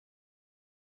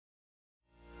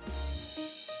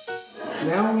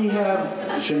now we have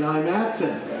Shania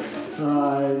Matson.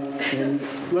 And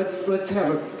let's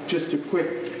have just a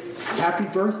quick happy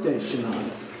birthday, Shania.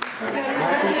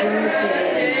 Happy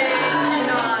birthday.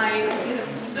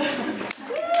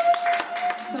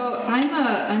 So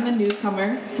I'm a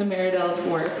newcomer to Meridell's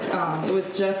work. It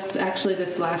was just actually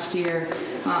this last year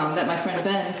that my friend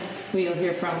Ben, who you'll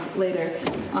hear from later,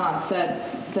 said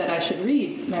that I should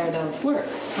read Meridell's work.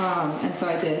 And so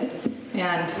I did.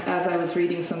 And as I was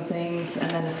reading some things, and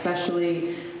then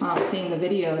especially seeing the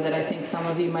video that I think some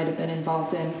of you might have been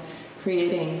involved in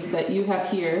creating, that you have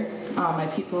here, My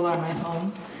People Are My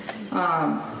Home,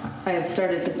 I have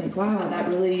started to think, wow, that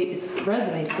really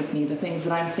resonates with me, the things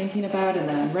that I'm thinking about and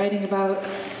that I'm writing about.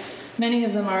 Many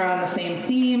of them are on the same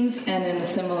themes and in a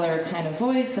similar kind of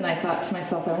voice, and I thought to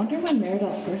myself, I wonder when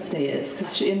Meridell's birthday is,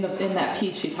 because in that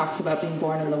piece she talks about being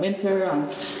born in the winter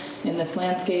in this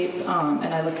landscape,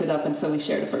 and I looked it up, and so we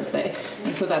shared a birthday.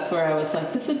 And so that's where I was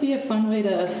like, this would be a fun way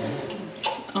to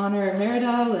honor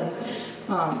Meridell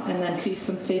and then see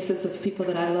some faces of people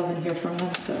that I love and hear from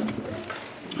them. So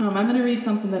I'm going to read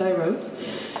something that I wrote.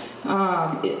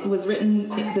 It was written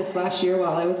this last year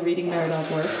while I was reading Meridell's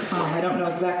work. I don't know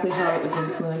exactly how it was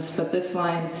influenced, but this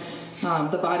line,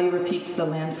 the body repeats the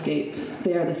landscape.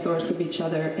 They are the source of each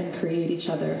other and create each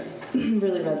other,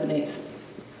 really resonates.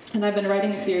 And I've been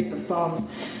writing a series of poems.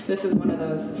 This is one of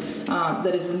those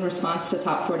that is in response to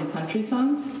top 40 country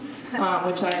songs,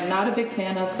 which I am not a big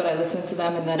fan of, but I listen to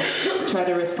them and then try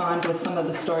to respond with some of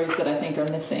the stories that I think are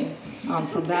missing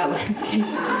from that landscape.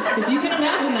 If you can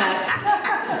imagine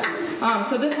that.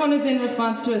 So this one is in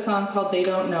response to a song called They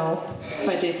Don't Know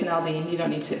by Jason Aldean. You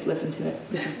don't need to listen to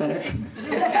it. This is better.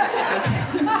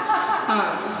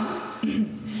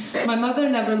 My mother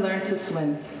never learned to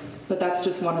swim, but that's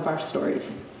just one of our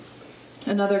stories.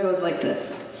 Another goes like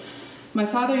this. My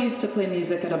father used to play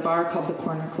music at a bar called the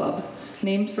Corner Club,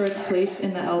 named for its place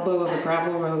in the elbow of a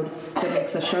gravel road that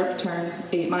makes a sharp turn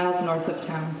 8 miles north of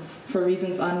town, for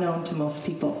reasons unknown to most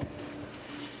people.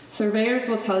 Surveyors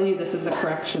will tell you this is a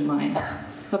correction line,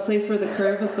 a place where the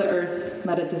curve of the earth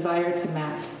met a desire to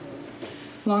map.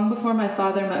 Long before my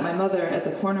father met my mother at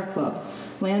the Corner Club,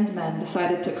 landmen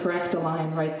decided to correct a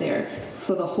line right there,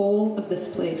 so the whole of this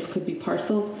place could be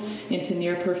parceled into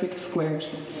near-perfect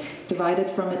squares, divided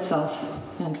from itself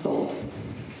and sold.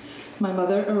 My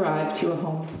mother arrived to a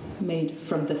home made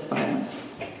from this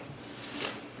violence.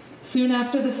 Soon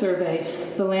after the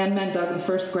survey, the landmen dug the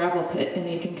first gravel pit in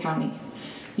Aiken County,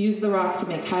 used the rock to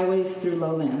make highways through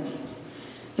lowlands.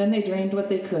 Then they drained what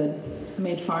they could,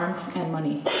 made farms and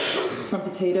money, from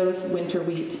potatoes, winter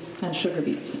wheat, and sugar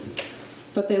beets.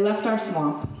 But they left our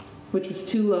swamp, which was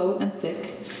too low and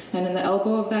thick, and in the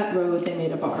elbow of that road they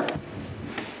made a bar.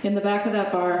 In the back of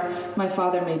that bar, my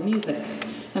father made music,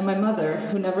 and my mother,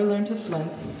 who never learned to swim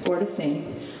or to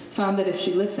sing, found that if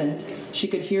she listened, she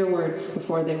could hear words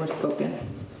before they were spoken.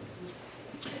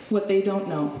 What they don't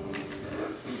know.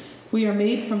 We are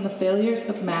made from the failures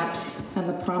of maps and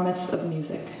the promise of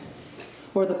music,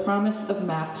 or the promise of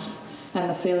maps and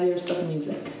the failures of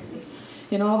music.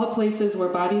 In all the places where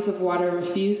bodies of water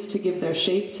refuse to give their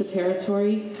shape to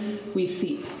territory, we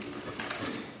seep.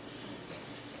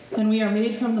 And we are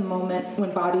made from the moment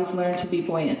when bodies learn to be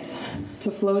buoyant,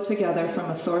 to flow together from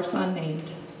a source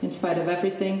unnamed, in spite of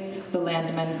everything the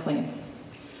landmen claim.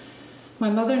 My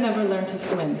mother never learned to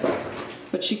swim,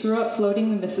 but she grew up floating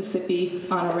the Mississippi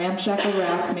on a ramshackle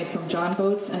raft made from john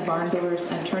boats and barn doors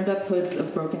and turned-up hoods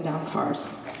of broken-down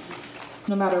cars.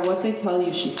 No matter what they tell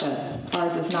you, she said,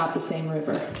 ours is not the same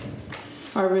river.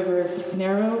 Our river is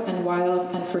narrow and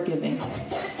wild and forgiving.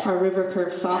 Our river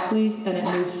curves softly and it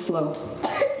moves slow.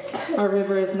 Our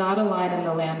river is not a line in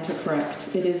the land to correct.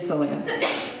 It is the land,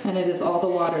 and it is all the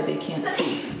water they can't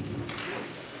see.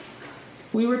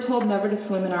 We were told never to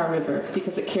swim in our river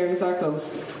because it carries our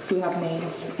ghosts who have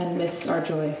names and miss our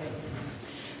joy.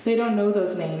 They don't know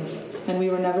those names, and we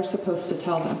were never supposed to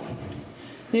tell them.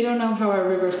 They don't know how our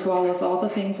river swallows all the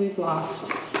things we've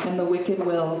lost and the wicked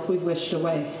will we've wished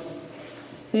away.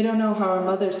 They don't know how our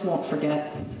mothers won't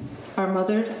forget. Our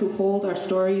mothers who hold our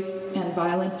stories and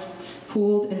violence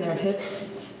pooled in their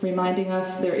hips, reminding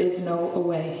us there is no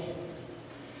away.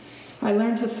 I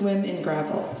learned to swim in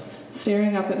gravel,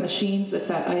 staring up at machines that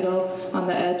sat idle on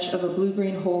the edge of a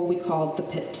blue-green hole we called the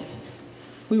pit.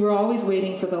 We were always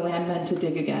waiting for the landmen to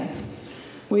dig again,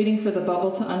 waiting for the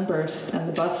bubble to unburst and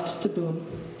the bust to boom,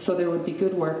 so there would be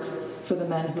good work for the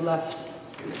men who left.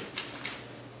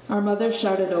 Our mothers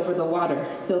shouted over the water,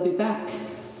 "They'll be back,"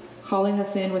 calling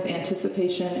us in with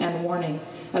anticipation and warning,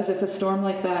 as if a storm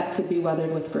like that could be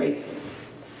weathered with grace.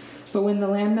 But when the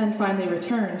landmen finally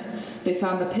returned, they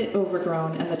found the pit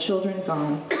overgrown and the children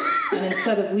gone, And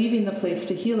instead of leaving the place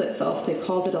to heal itself, they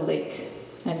called it a lake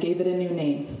and gave it a new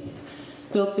name.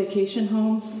 Built vacation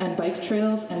homes and bike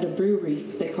trails and a brewery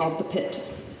they called the Pit.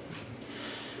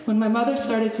 When my mother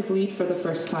started to bleed for the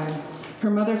first time, her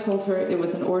mother told her it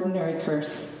was an ordinary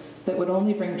curse that would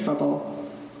only bring trouble.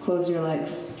 Close your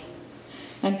legs.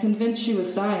 And convinced she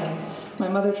was dying, my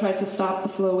mother tried to stop the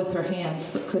flow with her hands,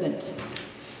 but couldn't.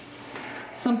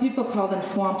 Some people call them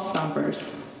swamp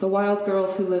stompers, the wild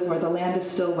girls who live where the land is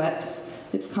still wet,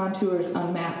 its contours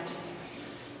unmapped.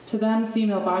 To them,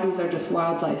 female bodies are just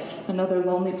wildlife, another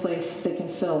lonely place they can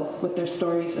fill with their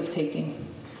stories of taking.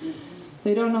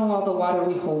 They don't know all the water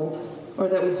we hold, or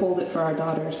that we hold it for our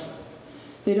daughters.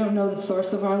 They don't know the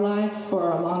source of our lives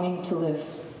or our longing to live.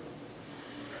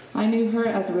 I knew her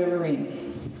as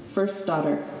Riverine, first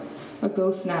daughter, a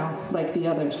ghost now, like the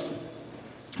others.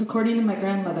 According to my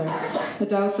grandmother, a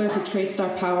dowser who traced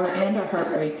our power and our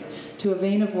heartbreak to a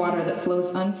vein of water that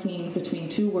flows unseen between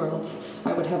two worlds,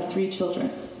 I would have 3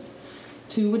 children.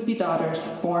 2 would be daughters,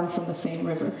 born from the same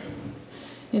river.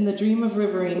 In the dream of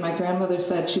Riverine, my grandmother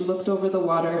said she looked over the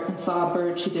water and saw a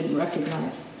bird she didn't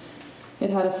recognize. It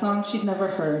had a song she'd never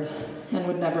heard and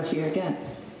would never hear again.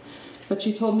 But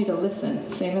she told me to listen,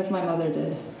 same as my mother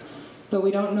did. Though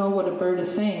we don't know what a bird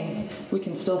is saying, we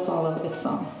can still follow its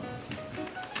song.